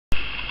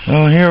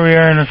Well, here we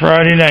are on a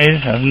Friday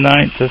night, the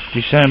 9th of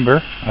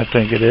December, I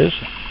think it is.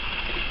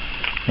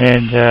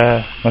 And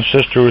my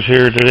sister was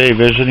here today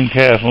visiting,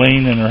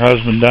 Kathleen and her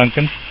husband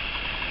Duncan.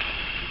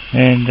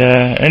 And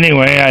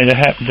anyway, I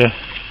happened to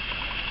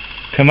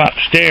come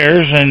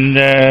upstairs and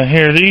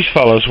here these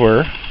fellows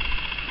were.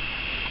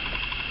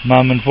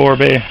 Mom and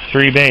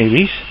three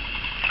babies.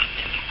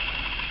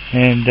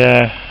 And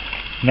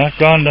not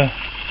gone to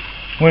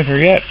winter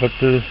yet, but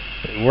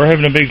we're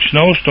having a big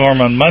snowstorm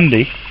on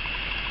Monday.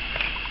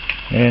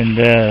 And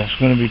it's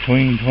going to be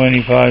between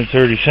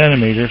 25-30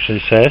 centimeters, they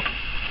said.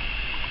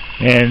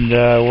 And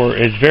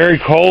it's very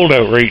cold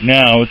out right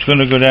now. It's going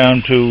to go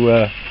down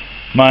to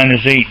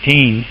minus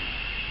 18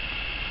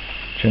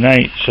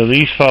 tonight. So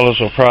these fellows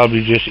will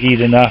probably just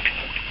eat enough.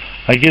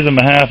 I give them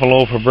a half a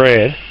loaf of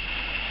bread,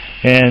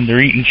 and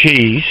they're eating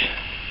cheese.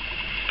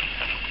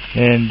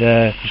 And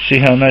you see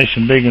how nice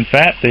and big and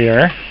fat they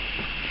are.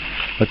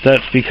 But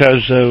that's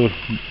because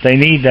they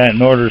need that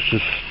in order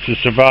to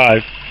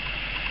survive.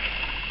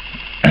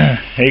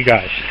 Hey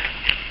guys.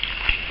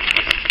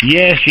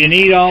 Yes, you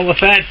need all the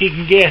fat you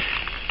can get.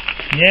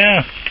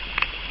 Yeah.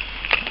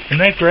 Isn't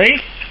that great?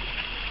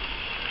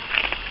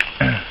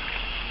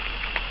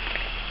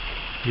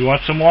 You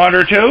want some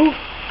water too?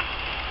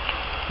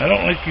 I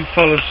don't like you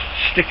fellas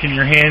sticking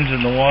your hands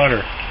in the water.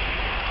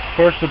 Of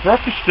course, the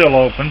brook is still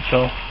open,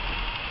 so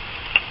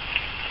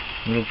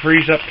it'll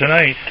freeze up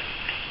tonight.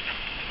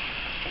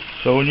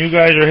 So when you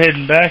guys are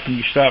heading back and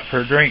you stop for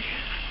a drink,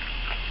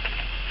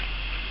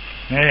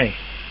 hey.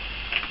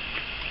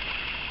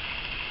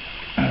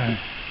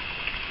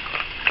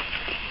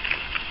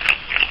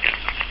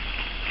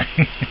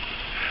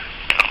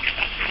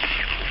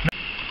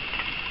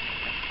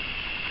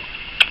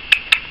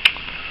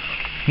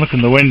 Look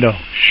in the window,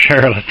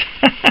 Charlotte.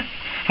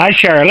 Hi,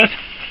 Charlotte.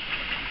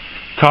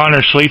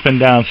 Connor's sleeping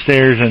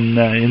downstairs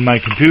in my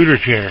computer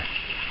chair,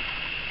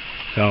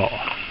 so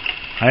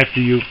I have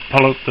to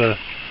pull out the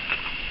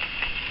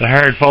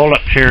hard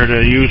fold-up chair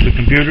to use the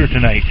computer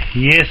tonight.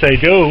 Yes, I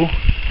do.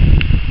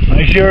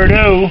 I sure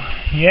do.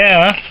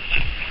 Yeah.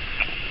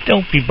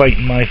 Don't be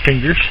biting my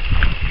fingers.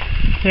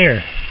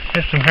 There,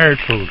 have some hard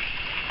food.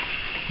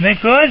 Isn't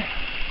that good?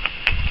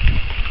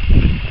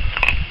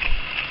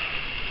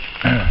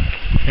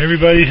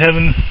 Everybody's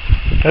having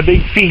a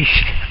big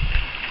feast.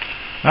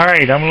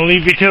 Alright, I'm going to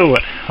leave you to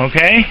it,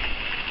 okay?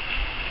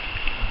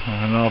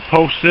 And I'll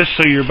post this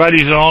so your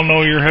buddies all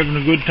know you're having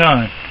a good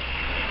time.